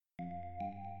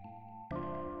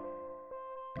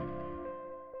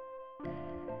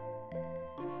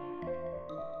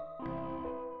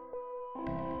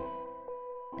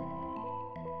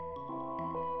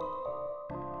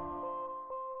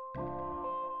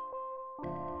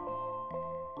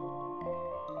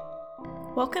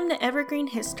Welcome to Evergreen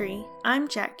History. I'm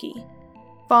Jackie.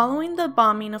 Following the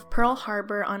bombing of Pearl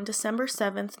Harbor on December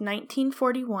 7,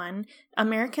 1941,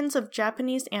 Americans of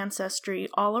Japanese ancestry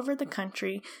all over the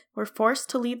country were forced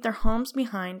to leave their homes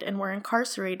behind and were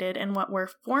incarcerated in what were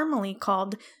formerly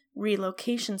called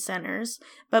relocation centers,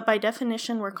 but by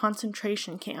definition were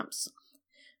concentration camps.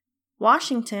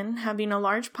 Washington, having a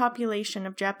large population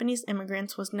of Japanese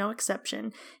immigrants, was no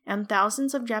exception, and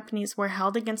thousands of Japanese were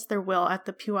held against their will at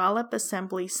the Puyallup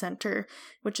Assembly Center,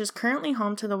 which is currently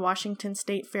home to the Washington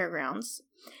State Fairgrounds.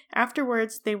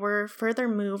 Afterwards, they were further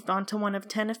moved onto one of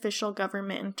 10 official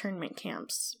government internment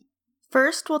camps.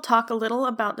 First, we'll talk a little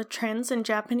about the trends in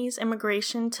Japanese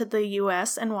immigration to the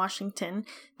U.S. and Washington.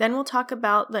 Then we'll talk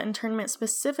about the internment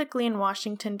specifically in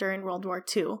Washington during World War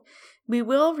II. We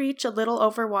will reach a little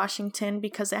over Washington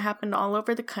because it happened all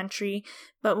over the country,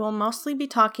 but we'll mostly be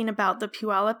talking about the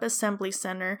Puyallup Assembly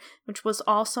Center, which was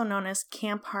also known as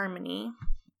Camp Harmony.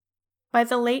 By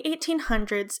the late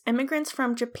 1800s, immigrants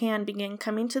from Japan began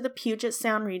coming to the Puget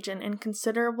Sound region in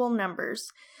considerable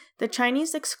numbers. The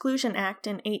Chinese Exclusion Act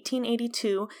in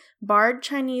 1882 barred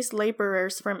Chinese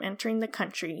laborers from entering the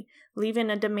country, leaving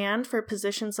a demand for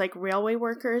positions like railway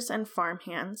workers and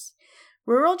farmhands.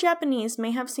 Rural Japanese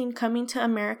may have seen coming to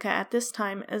America at this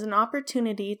time as an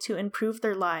opportunity to improve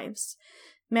their lives.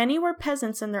 Many were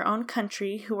peasants in their own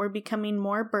country who were becoming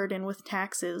more burdened with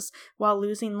taxes while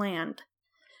losing land.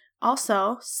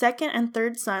 Also, second and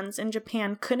third sons in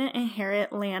Japan couldn't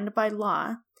inherit land by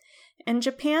law. In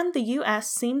Japan, the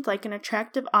U.S. seemed like an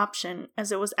attractive option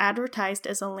as it was advertised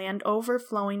as a land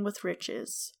overflowing with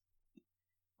riches.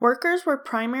 Workers were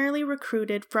primarily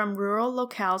recruited from rural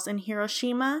locales in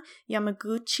Hiroshima,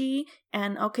 Yamaguchi,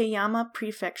 and Okayama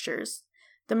prefectures.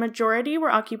 The majority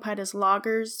were occupied as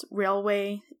loggers,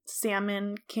 railway,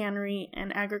 salmon, cannery,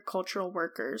 and agricultural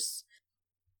workers.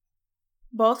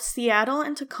 Both Seattle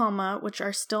and Tacoma, which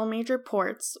are still major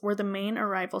ports, were the main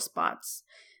arrival spots.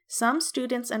 Some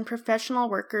students and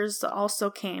professional workers also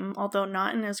came, although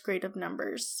not in as great of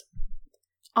numbers.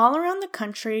 All around the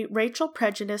country, racial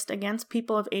prejudice against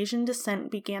people of Asian descent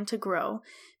began to grow.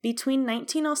 Between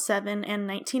 1907 and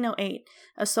 1908,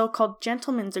 a so-called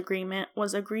Gentleman's Agreement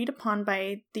was agreed upon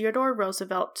by Theodore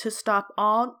Roosevelt to stop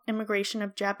all immigration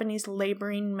of Japanese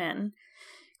laboring men.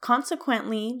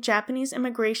 Consequently, Japanese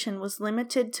immigration was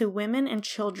limited to women and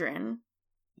children.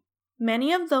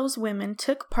 Many of those women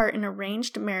took part in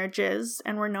arranged marriages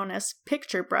and were known as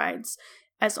picture brides,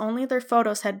 as only their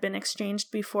photos had been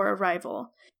exchanged before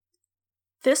arrival.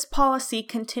 This policy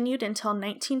continued until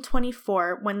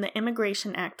 1924 when the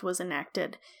Immigration Act was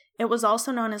enacted. It was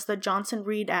also known as the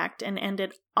Johnson-Reed Act and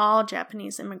ended all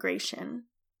Japanese immigration.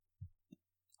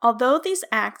 Although these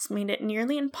acts made it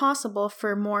nearly impossible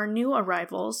for more new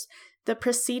arrivals, the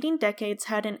preceding decades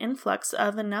had an influx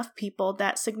of enough people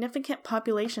that significant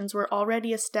populations were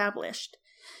already established.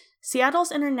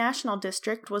 Seattle's International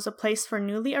District was a place for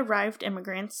newly arrived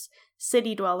immigrants,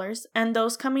 city dwellers, and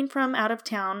those coming from out of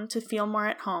town to feel more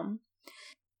at home.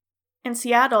 In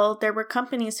Seattle, there were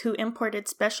companies who imported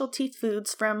specialty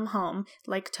foods from home,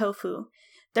 like tofu.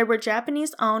 There were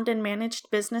Japanese-owned and managed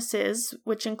businesses,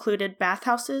 which included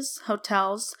bathhouses,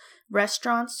 hotels,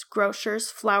 restaurants,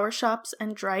 grocers, flower shops,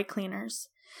 and dry cleaners.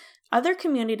 Other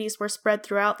communities were spread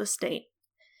throughout the state.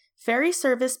 Ferry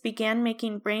service began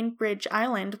making Bainbridge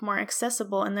Island more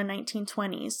accessible in the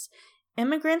 1920s.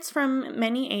 Immigrants from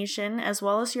many Asian as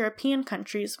well as European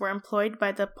countries were employed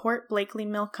by the Port Blakely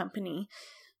Mill Company.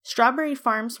 Strawberry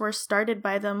farms were started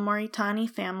by the Moritani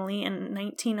family in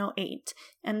 1908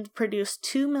 and produced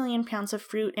 2 million pounds of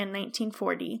fruit in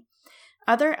 1940.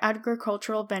 Other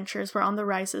agricultural ventures were on the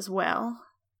rise as well.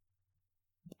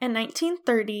 In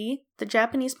 1930, the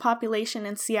Japanese population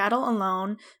in Seattle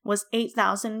alone was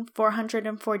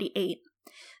 8,448.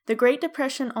 The Great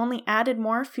Depression only added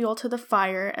more fuel to the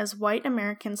fire as white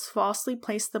Americans falsely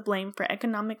placed the blame for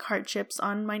economic hardships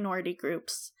on minority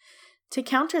groups. To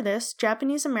counter this,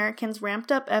 Japanese Americans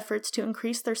ramped up efforts to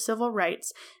increase their civil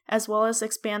rights as well as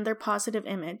expand their positive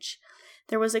image.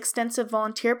 There was extensive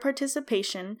volunteer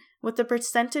participation, with the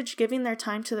percentage giving their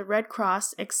time to the Red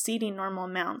Cross exceeding normal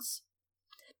amounts.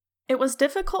 It was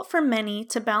difficult for many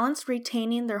to balance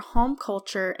retaining their home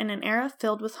culture in an era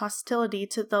filled with hostility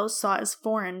to those sought as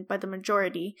foreign by the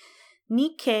majority.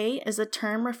 Nikkei is a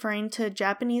term referring to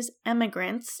Japanese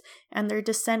immigrants and their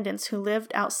descendants who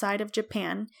lived outside of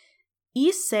Japan.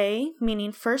 Issei,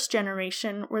 meaning first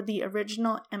generation, were the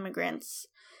original immigrants.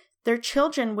 Their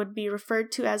children would be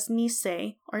referred to as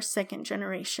Nisei, or second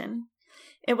generation.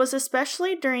 It was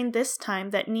especially during this time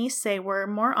that Nisei were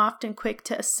more often quick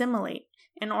to assimilate.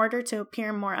 in order to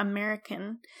appear more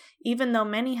American, even though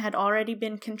many had already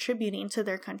been contributing to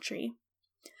their country.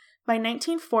 By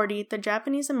 1940, the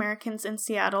Japanese Americans in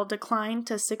Seattle declined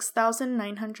to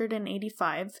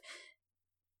 6,985.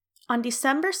 On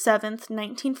December 7,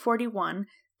 1941,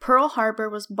 Pearl Harbor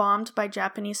was bombed by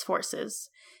Japanese forces.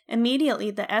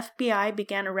 Immediately, the FBI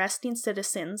began arresting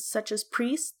citizens such as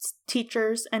priests,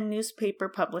 teachers, and newspaper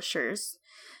publishers.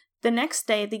 The next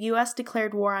day, the U.S.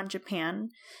 declared war on Japan,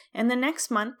 and the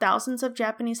next month, thousands of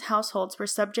Japanese households were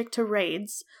subject to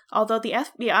raids, although the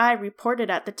FBI reported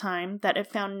at the time that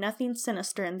it found nothing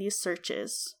sinister in these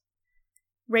searches.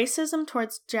 Racism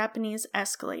towards Japanese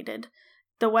escalated.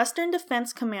 The Western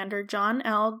Defense Commander John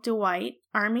L. Dwight,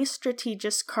 Army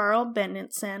Strategist Carl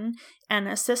Benenson, and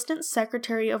Assistant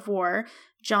Secretary of War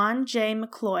John J.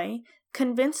 McCloy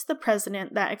convinced the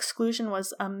president that exclusion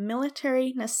was a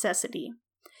military necessity.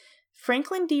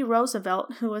 Franklin D.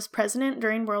 Roosevelt, who was president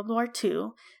during World War II,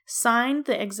 signed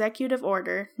the Executive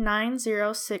Order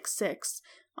 9066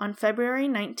 on February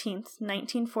 19,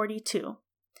 1942.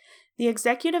 The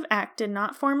Executive Act did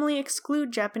not formally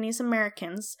exclude Japanese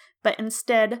Americans, but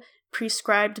instead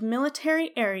prescribed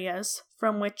military areas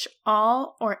from which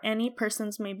all or any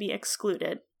persons may be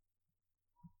excluded.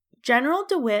 General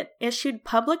DeWitt issued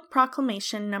Public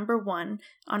Proclamation No. 1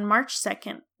 on March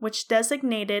 2nd, which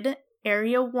designated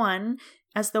Area 1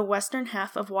 as the western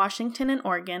half of Washington and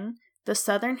Oregon, the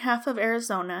southern half of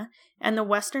Arizona, and the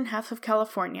western half of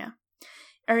California.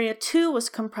 Area 2 was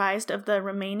comprised of the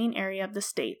remaining area of the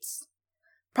states.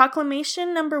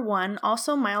 Proclamation No. 1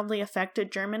 also mildly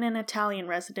affected German and Italian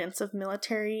residents of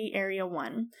Military Area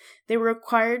 1. They were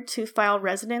required to file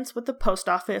residence with the post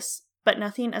office, but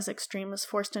nothing as extreme as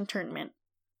forced internment.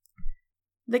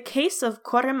 The case of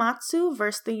Korematsu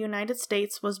versus the United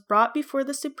States was brought before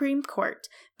the Supreme Court,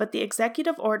 but the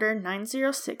Executive Order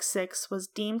 9066 was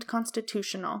deemed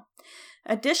constitutional.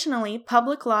 Additionally,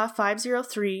 Public Law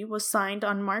 503 was signed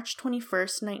on March 21,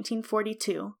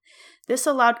 1942. This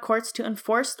allowed courts to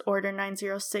enforce Order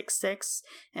 9066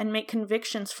 and make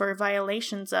convictions for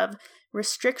violations of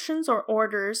restrictions or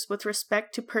orders with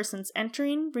respect to persons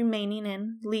entering, remaining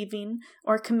in, leaving,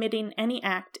 or committing any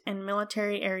act in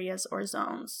military areas or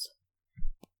zones.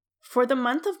 For the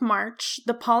month of March,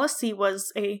 the policy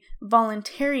was a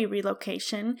voluntary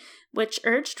relocation, which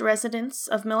urged residents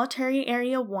of Military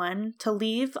Area 1 to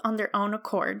leave on their own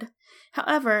accord.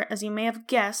 However, as you may have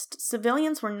guessed,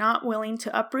 civilians were not willing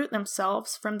to uproot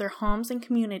themselves from their homes and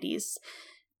communities.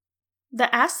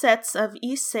 The assets of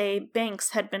Issei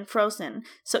banks had been frozen,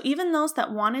 so even those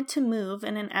that wanted to move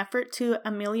in an effort to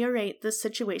ameliorate the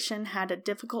situation had a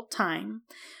difficult time.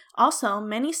 Also,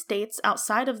 many states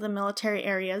outside of the military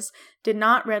areas did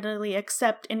not readily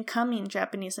accept incoming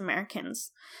Japanese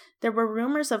Americans. There were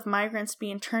rumors of migrants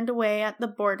being turned away at the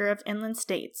border of inland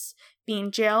states,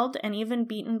 being jailed, and even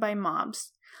beaten by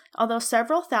mobs. Although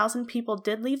several thousand people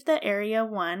did leave the Area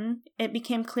 1, it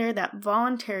became clear that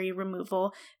voluntary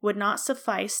removal would not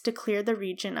suffice to clear the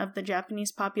region of the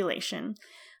Japanese population,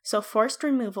 so forced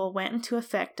removal went into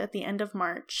effect at the end of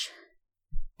March.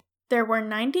 There were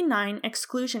 99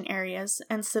 exclusion areas,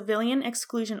 and civilian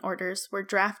exclusion orders were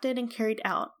drafted and carried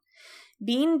out.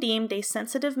 Being deemed a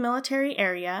sensitive military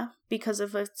area because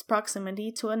of its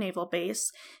proximity to a naval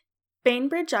base,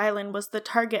 Bainbridge Island was the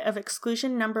target of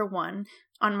Exclusion No. 1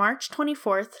 on March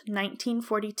 24,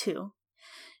 1942.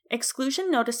 Exclusion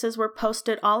notices were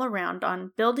posted all around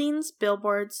on buildings,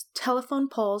 billboards, telephone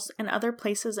poles, and other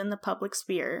places in the public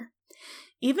sphere.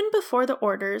 Even before the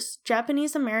orders,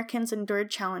 Japanese Americans endured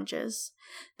challenges.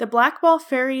 The Blackball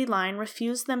Ferry Line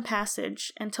refused them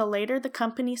passage until later the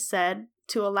company said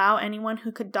to allow anyone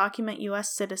who could document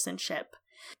U.S. citizenship.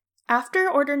 After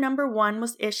Order No. 1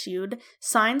 was issued,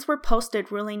 signs were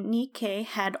posted ruling Nikkei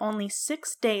had only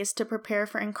 6 days to prepare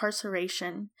for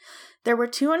incarceration. There were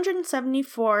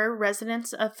 274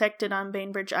 residents affected on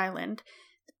Bainbridge Island.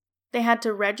 They had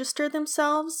to register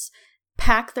themselves,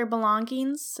 pack their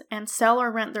belongings, and sell or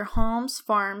rent their homes,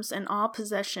 farms, and all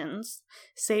possessions,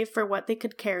 save for what they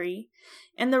could carry.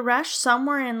 In the rush, some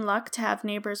were in luck to have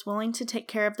neighbors willing to take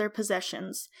care of their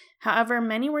possessions. However,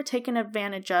 many were taken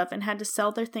advantage of and had to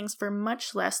sell their things for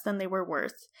much less than they were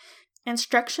worth.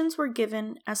 Instructions were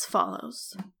given as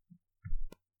follows.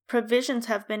 Provisions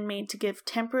have been made to give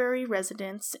temporary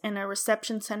residence in a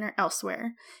reception center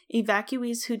elsewhere.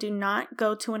 Evacuees who do not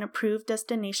go to an approved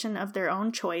destination of their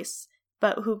own choice,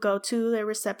 but who go to the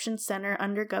reception center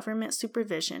under government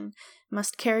supervision,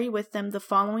 must carry with them the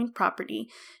following property,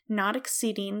 not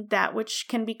exceeding that which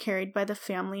can be carried by the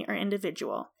family or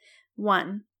individual.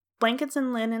 1. Blankets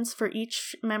and linens for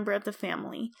each member of the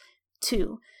family.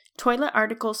 2. Toilet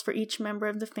articles for each member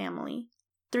of the family.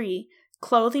 3.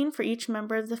 Clothing for each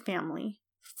member of the family.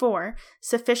 4.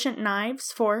 Sufficient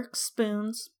knives, forks,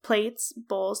 spoons, plates,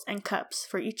 bowls, and cups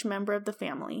for each member of the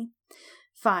family.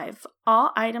 5.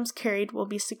 All items carried will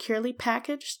be securely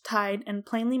packaged, tied, and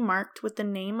plainly marked with the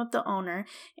name of the owner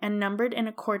and numbered in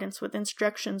accordance with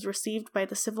instructions received by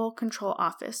the Civil Control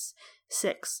Office.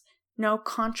 6. No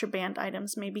contraband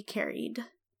items may be carried.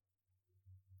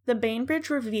 The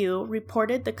Bainbridge Review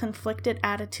reported the conflicted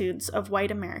attitudes of white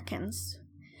Americans.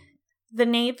 The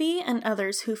Navy and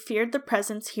others who feared the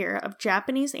presence here of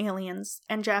Japanese aliens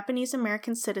and Japanese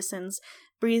American citizens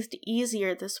breathed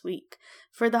easier this week,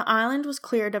 for the island was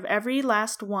cleared of every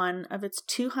last one of its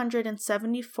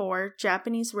 274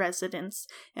 Japanese residents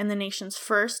in the nation's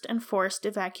first and forced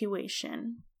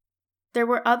evacuation. There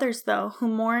were others, though, who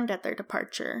mourned at their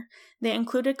departure. They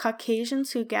included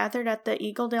Caucasians who gathered at the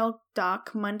Eagledale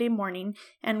dock Monday morning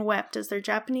and wept as their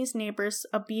Japanese neighbors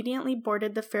obediently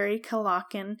boarded the ferry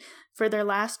Calacan for their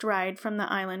last ride from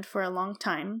the island for a long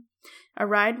time, a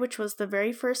ride which was the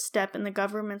very first step in the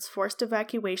government's forced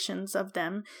evacuations of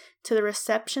them to the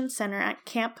reception center at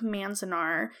Camp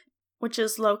Manzanar, which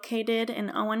is located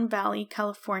in Owen Valley,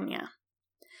 California.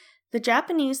 The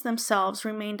Japanese themselves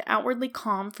remained outwardly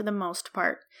calm for the most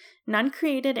part. None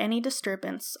created any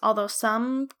disturbance, although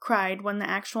some cried when the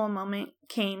actual moment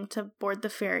came to board the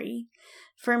ferry.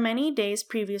 For many days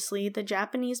previously, the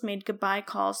Japanese made goodbye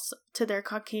calls to their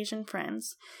Caucasian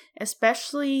friends.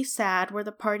 Especially sad were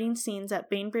the parting scenes at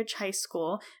Bainbridge High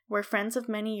School, where friends of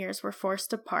many years were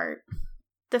forced apart.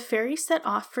 The ferry set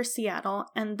off for Seattle,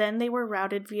 and then they were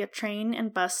routed via train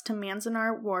and bus to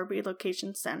Manzanar War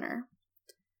Relocation Center.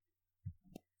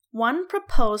 One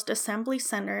proposed assembly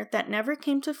center that never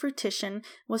came to fruition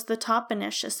was the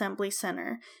Toppenish Assembly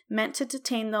Center, meant to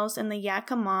detain those in the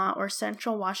Yakima or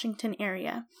Central Washington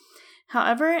area.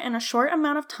 However, in a short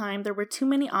amount of time, there were too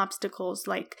many obstacles,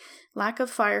 like lack of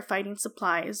firefighting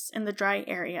supplies in the dry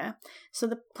area, so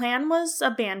the plan was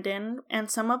abandoned,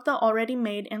 and some of the already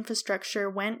made infrastructure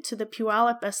went to the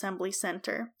Puyallup Assembly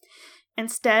Center.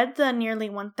 Instead, the nearly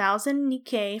 1,000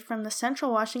 Nikkei from the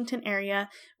Central Washington area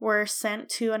were sent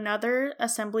to another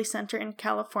assembly center in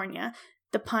California,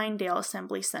 the Pinedale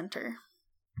Assembly Center.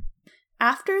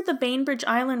 After the Bainbridge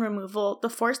Island removal, the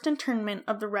forced internment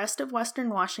of the rest of Western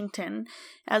Washington,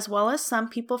 as well as some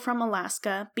people from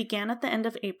Alaska, began at the end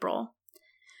of April.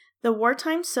 The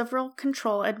Wartime Civil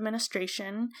Control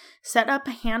Administration set up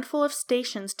a handful of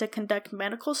stations to conduct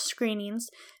medical screenings,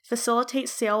 facilitate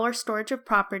sale or storage of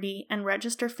property, and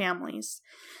register families.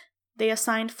 They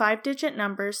assigned 5-digit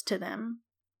numbers to them.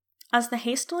 As the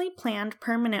hastily planned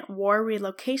permanent war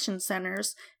relocation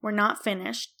centers were not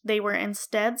finished, they were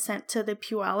instead sent to the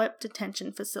Puyallup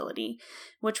Detention Facility,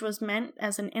 which was meant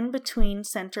as an in-between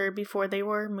center before they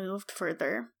were moved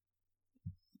further.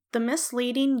 The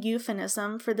misleading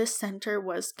euphemism for this center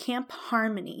was Camp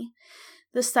Harmony.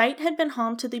 The site had been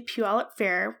home to the Puyallup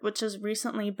Fair, which has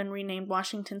recently been renamed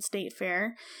Washington State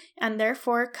Fair, and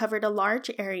therefore covered a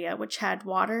large area which had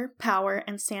water, power,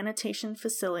 and sanitation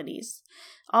facilities.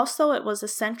 Also, it was a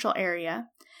central area.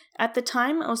 At the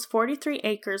time, it was 43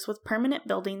 acres with permanent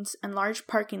buildings and large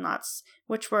parking lots,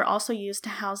 which were also used to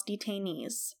house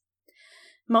detainees.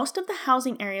 Most of the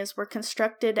housing areas were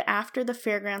constructed after the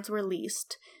fairgrounds were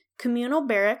leased. Communal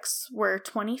barracks were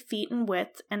 20 feet in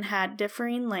width and had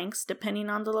differing lengths depending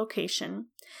on the location.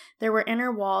 There were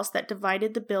inner walls that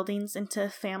divided the buildings into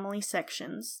family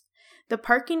sections. The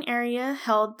parking area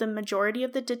held the majority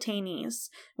of the detainees,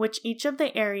 which each of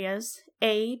the areas,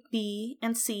 A, B,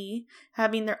 and C,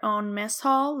 having their own mess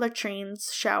hall,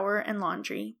 latrines, shower, and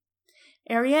laundry.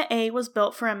 Area A was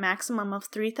built for a maximum of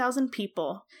 3,000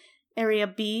 people, Area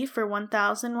B for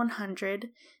 1,100,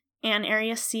 and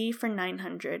Area C for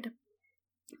 900.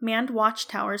 Manned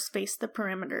watchtowers faced the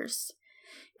perimeters.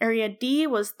 Area D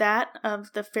was that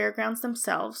of the fairgrounds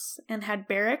themselves and had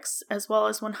barracks as well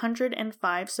as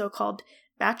 105 so-called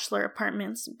bachelor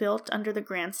apartments built under the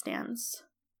grandstands.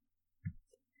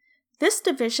 This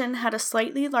division had a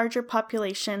slightly larger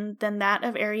population than that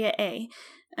of Area A,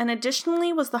 and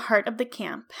additionally was the heart of the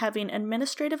camp, having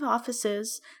administrative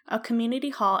offices, a community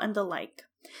hall, and the like.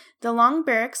 The long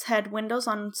barracks had windows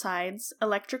on sides,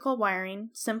 electrical wiring,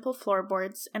 simple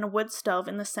floorboards, and a wood stove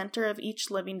in the center of each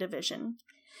living division.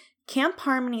 Camp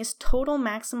Harmony's total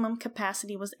maximum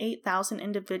capacity was 8,000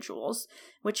 individuals,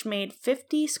 which made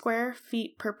 50 square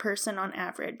feet per person on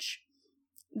average.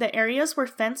 The areas were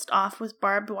fenced off with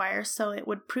barbed wire, so it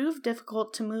would prove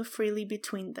difficult to move freely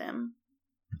between them.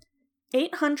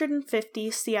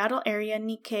 850 Seattle area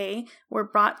Nikkei were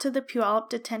brought to the Puyallup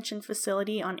Detention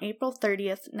Facility on April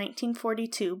 30th,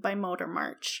 1942 by motor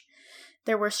march.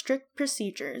 There were strict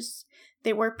procedures.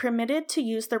 They were permitted to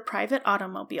use their private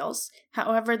automobiles,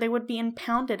 however, they would be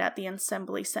impounded at the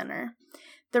assembly center.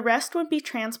 The rest would be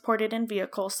transported in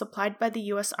vehicles supplied by the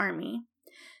U.S. Army.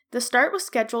 The start was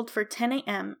scheduled for 10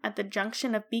 a.m. at the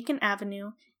junction of Beacon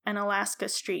Avenue and Alaska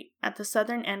Street at the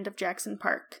southern end of Jackson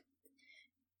Park.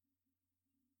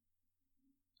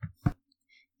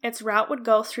 Its route would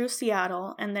go through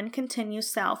Seattle and then continue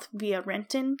south via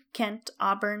Renton, Kent,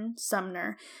 Auburn,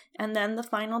 Sumner, and then the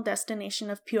final destination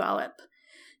of Puyallup.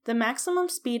 The maximum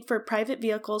speed for private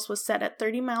vehicles was set at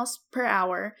 30 miles per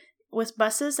hour, with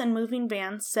buses and moving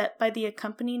vans set by the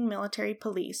accompanying military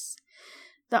police.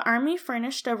 The Army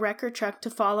furnished a wrecker truck to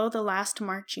follow the last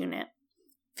march unit.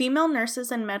 Female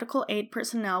nurses and medical aid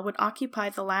personnel would occupy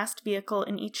the last vehicle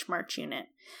in each march unit.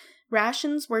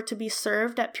 Rations were to be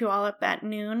served at Puyallup at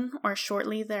noon or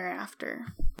shortly thereafter.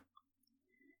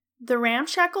 The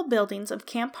ramshackle buildings of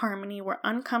Camp Harmony were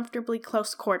uncomfortably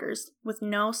close quarters, with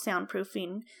no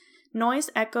soundproofing. Noise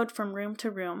echoed from room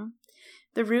to room.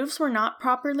 The roofs were not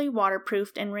properly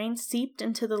waterproofed and rain seeped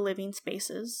into the living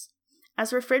spaces.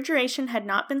 As refrigeration had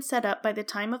not been set up by the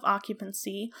time of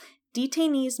occupancy,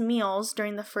 detainees' meals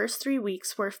during the first 3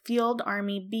 weeks were Field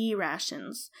Army B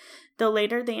rations, though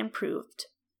later they improved.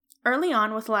 Early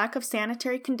on, with lack of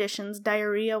sanitary conditions,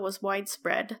 diarrhea was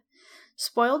widespread.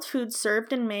 Spoiled food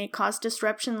served in May caused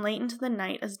disruption late into the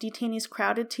night as detainees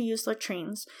crowded to use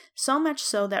latrines, so much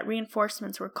so that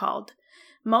reinforcements were called.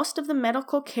 Most of the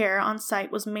medical care on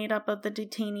site was made up of the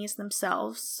detainees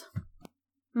themselves.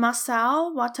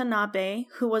 Masao Watanabe,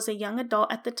 who was a young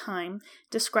adult at the time,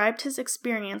 described his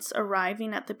experience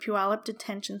arriving at the Puyallup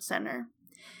Detention Center.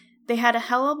 They had a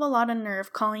hell of a lot of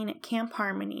nerve calling it Camp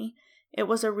Harmony. It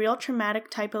was a real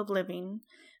traumatic type of living,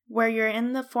 where you're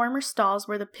in the former stalls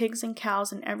where the pigs and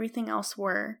cows and everything else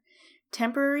were.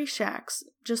 Temporary shacks,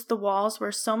 just the walls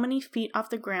were so many feet off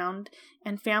the ground,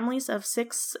 and families of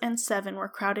 6 and 7 were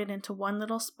crowded into one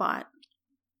little spot.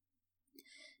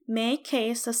 Mei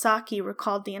K. Sasaki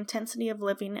recalled the intensity of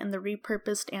living in the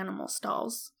repurposed animal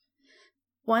stalls.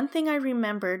 One thing I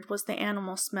remembered was the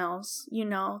animal smells. You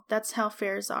know, that's how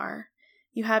fairs are.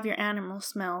 You have your animal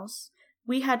smells.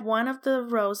 We had one of the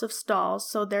rows of stalls,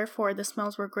 so therefore the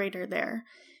smells were greater there.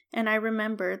 And I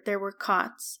remembered there were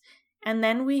cots. And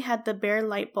then we had the bare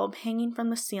light bulb hanging from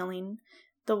the ceiling.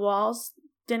 The walls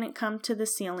didn't come to the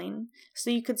ceiling,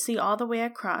 so you could see all the way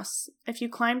across. If you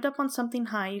climbed up on something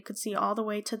high, you could see all the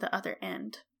way to the other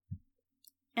end.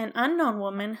 An unknown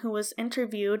woman who was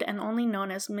interviewed and only known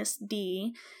as Miss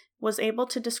D was able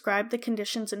to describe the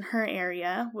conditions in her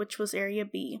area, which was Area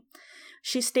B.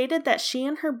 She stated that she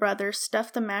and her brother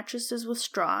stuffed the mattresses with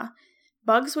straw.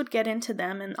 Bugs would get into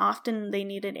them, and often they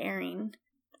needed airing.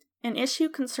 An issue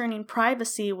concerning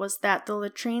privacy was that the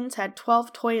latrines had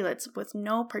 12 toilets with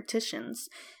no partitions.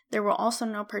 There were also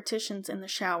no partitions in the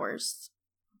showers.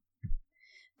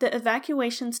 The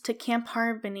evacuations to Camp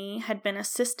Harmony had been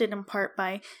assisted in part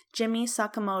by Jimmy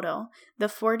Sakamoto, the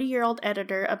 40-year-old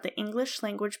editor of the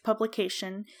English-language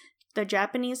publication, the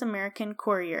Japanese-American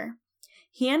Courier.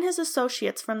 He and his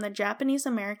associates from the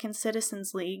Japanese-American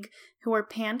Citizens League, who were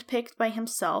handpicked by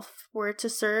himself, were to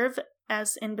serve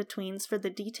as in-betweens for the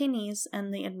detainees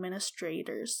and the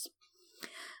administrators.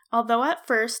 Although at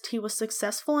first he was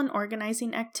successful in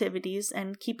organizing activities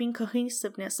and keeping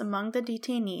cohesiveness among the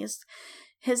detainees,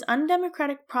 his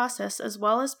undemocratic process as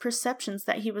well as perceptions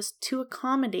that he was too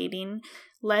accommodating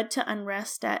led to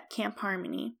unrest at Camp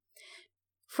Harmony.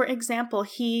 For example,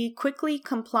 he quickly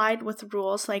complied with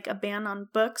rules like a ban on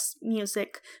books,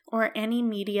 music, or any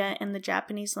media in the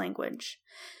Japanese language.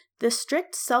 The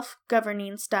strict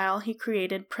self-governing style he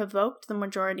created provoked the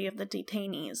majority of the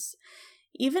detainees.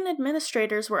 Even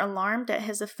administrators were alarmed at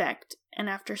his effect, and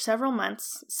after several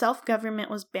months, self-government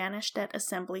was banished at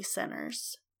assembly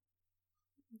centers.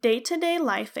 Day-to-day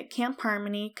life at Camp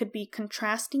Harmony could be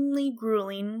contrastingly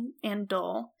grueling and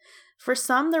dull. For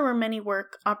some, there were many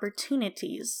work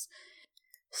opportunities.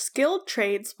 Skilled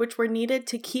trades which were needed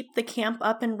to keep the camp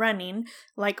up and running,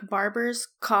 like barbers,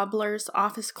 cobblers,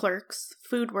 office clerks,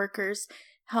 food workers,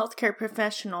 healthcare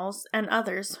professionals, and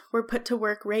others, were put to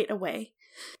work right away.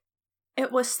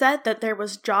 It was said that there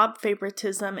was job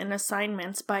favoritism in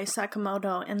assignments by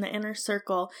Sakamoto in the inner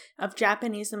circle of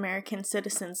Japanese American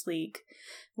Citizens League.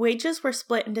 Wages were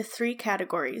split into 3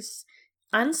 categories.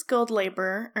 Unskilled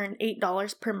labor earned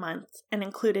 $8 per month and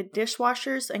included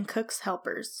dishwashers and cooks'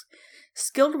 helpers.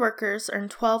 Skilled workers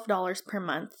earned $12 per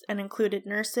month and included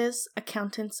nurses,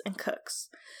 accountants, and cooks.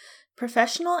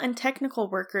 Professional and technical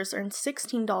workers earned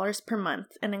 $16 per month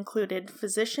and included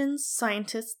physicians,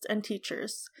 scientists, and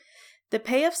teachers. The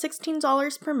pay of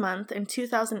 $16 per month and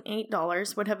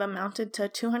 $2,008 would have amounted to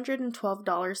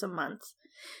 $212 a month.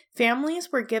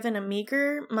 Families were given a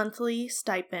meager monthly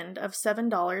stipend of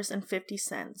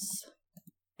 $7.50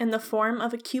 in the form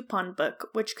of a coupon book,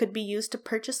 which could be used to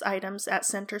purchase items at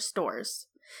center stores.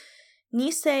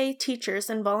 Nisei teachers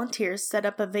and volunteers set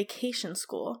up a vacation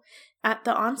school. At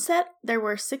the onset, there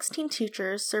were 16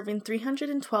 teachers serving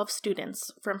 312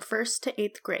 students from 1st to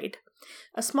 8th grade.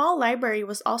 A small library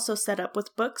was also set up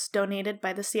with books donated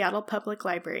by the Seattle Public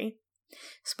Library.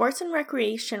 Sports and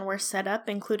recreation were set up,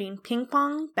 including ping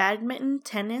pong, badminton,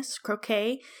 tennis,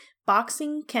 croquet,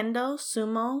 boxing, kendo,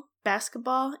 sumo,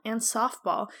 basketball, and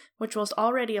softball, which was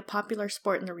already a popular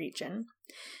sport in the region.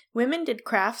 Women did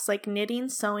crafts like knitting,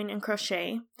 sewing, and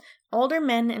crochet. Older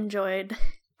men enjoyed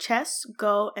chess,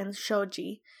 go, and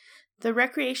shogi. The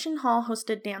recreation hall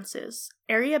hosted dances.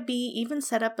 Area B even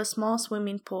set up a small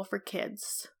swimming pool for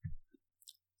kids.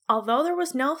 Although there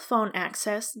was no phone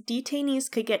access, detainees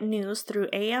could get news through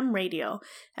AM radio,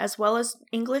 as well as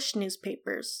English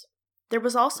newspapers. There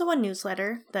was also a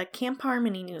newsletter, the Camp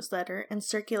Harmony newsletter, in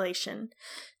circulation.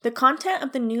 The content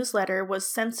of the newsletter was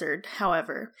censored,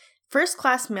 however.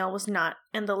 First-class mail was not,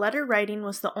 and the letter writing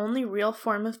was the only real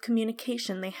form of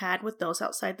communication they had with those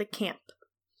outside the camp.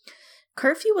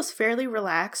 Curfew was fairly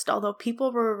relaxed, although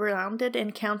people were rounded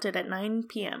and counted at 9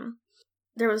 p.m.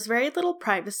 There was very little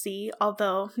privacy,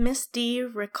 although Miss D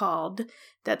recalled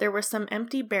that there were some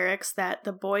empty barracks that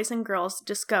the boys and girls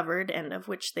discovered and of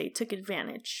which they took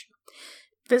advantage.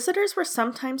 Visitors were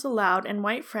sometimes allowed, and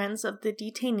white friends of the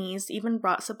detainees even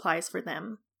brought supplies for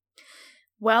them.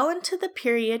 Well into the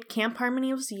period Camp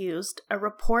Harmony was used, a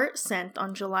report sent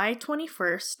on July 21,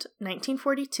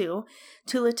 1942,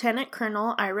 to Lieutenant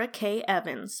Colonel Ira K.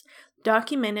 Evans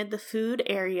documented the food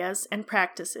areas and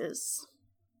practices.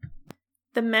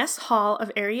 The mess hall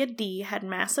of Area D had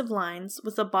massive lines,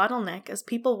 with a bottleneck as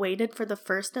people waited for the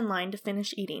first in line to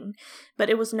finish eating, but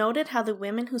it was noted how the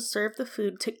women who served the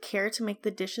food took care to make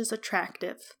the dishes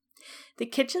attractive. The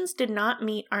kitchens did not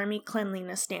meet Army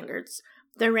cleanliness standards.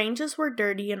 The ranges were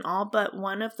dirty in all but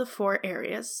one of the 4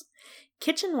 areas.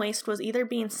 Kitchen waste was either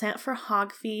being sent for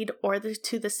hog feed or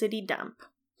to the city dump.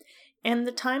 In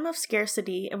the time of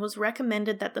scarcity, it was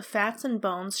recommended that the fats and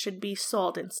bones should be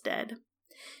sold instead.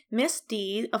 Miss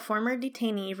D, a former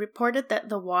detainee, reported that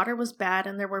the water was bad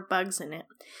and there were bugs in it.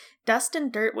 Dust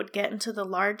and dirt would get into the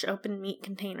large open meat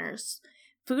containers.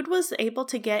 Food was able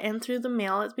to get in through the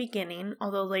mail at the beginning,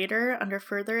 although later, under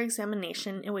further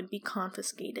examination, it would be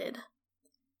confiscated.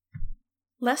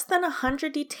 Less than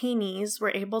 100 detainees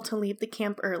were able to leave the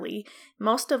camp early,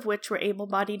 most of which were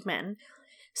able-bodied men.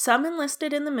 Some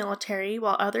enlisted in the military,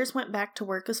 while others went back to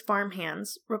work as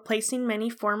farmhands, replacing many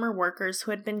former workers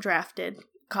who had been drafted,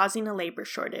 causing a labor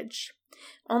shortage.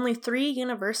 Only 3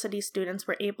 university students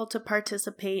were able to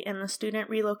participate in the student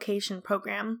relocation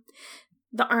program.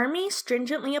 The Army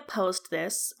stringently opposed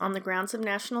this on the grounds of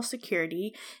national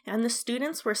security, and the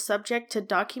students were subject to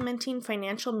documenting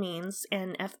financial means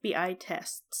and FBI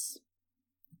tests.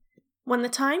 When the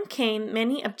time came,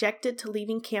 many objected to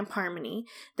leaving Camp Harmony.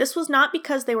 This was not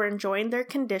because they were enjoying their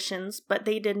conditions, but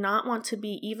they did not want to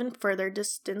be even further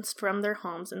distanced from their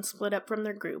homes and split up from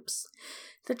their groups.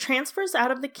 The transfers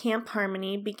out of the Camp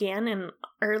Harmony began in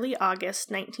early August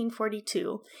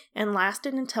 1942 and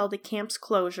lasted until the camp's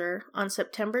closure on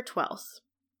September 12th.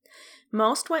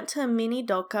 Most went to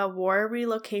Minidoka War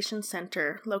Relocation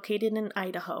Center, located in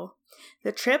Idaho.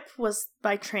 The trip was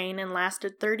by train and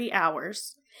lasted 30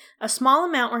 hours. A small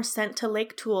amount were sent to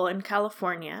Lake Tool in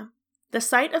California. The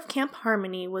site of Camp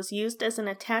Harmony was used as an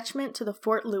attachment to the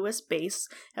Fort Lewis base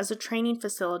as a training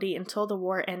facility until the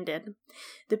war ended.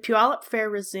 The Puyallup Fair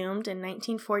resumed in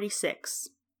 1946.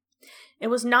 It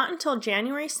was not until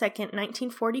January 2,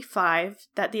 1945,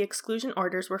 that the exclusion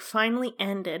orders were finally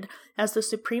ended, as the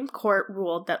Supreme Court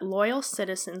ruled that loyal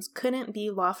citizens couldn't be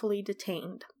lawfully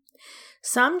detained.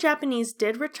 Some Japanese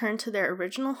did return to their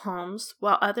original homes,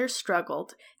 while others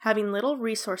struggled, having little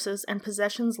resources and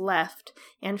possessions left,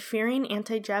 and fearing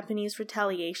anti-Japanese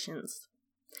retaliations.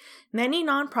 Many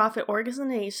nonprofit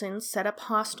organizations set up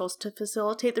hostels to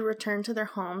facilitate the return to their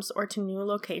homes or to new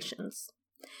locations.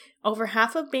 Over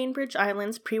half of Bainbridge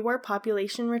Island's pre-war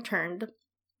population returned.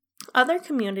 Other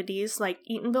communities, like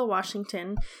Eatonville,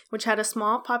 Washington, which had a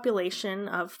small population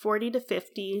of 40 to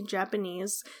 50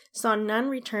 Japanese, saw none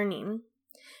returning.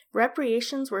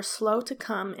 Reparations were slow to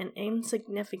come and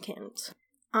insignificant.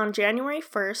 On January 1,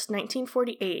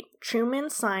 1948, Truman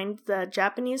signed the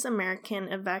Japanese-American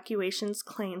Evacuations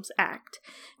Claims Act,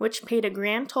 which paid a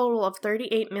grand total of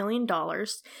 $38 million.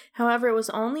 However, it was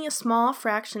only a small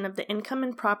fraction of the income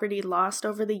and property lost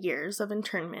over the years of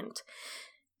internment.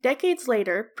 Decades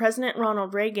later, President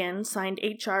Ronald Reagan signed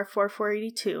H.R.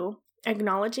 4482,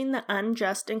 acknowledging the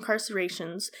unjust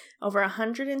incarcerations over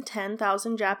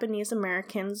 110,000 Japanese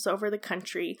Americans over the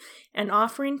country and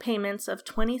offering payments of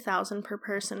 $20,000 per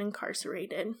person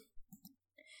incarcerated.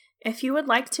 If you would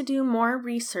like to do more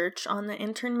research on the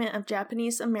internment of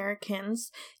Japanese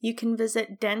Americans, you can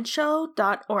visit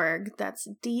densho.org. That's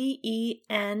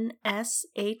DENSHO.org.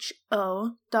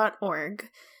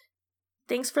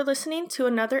 Thanks for listening to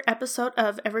another episode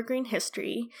of Evergreen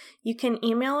History. You can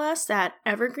email us at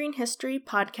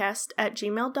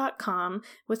evergreenhistorypodcast@gmail.com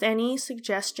with any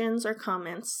suggestions or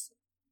comments.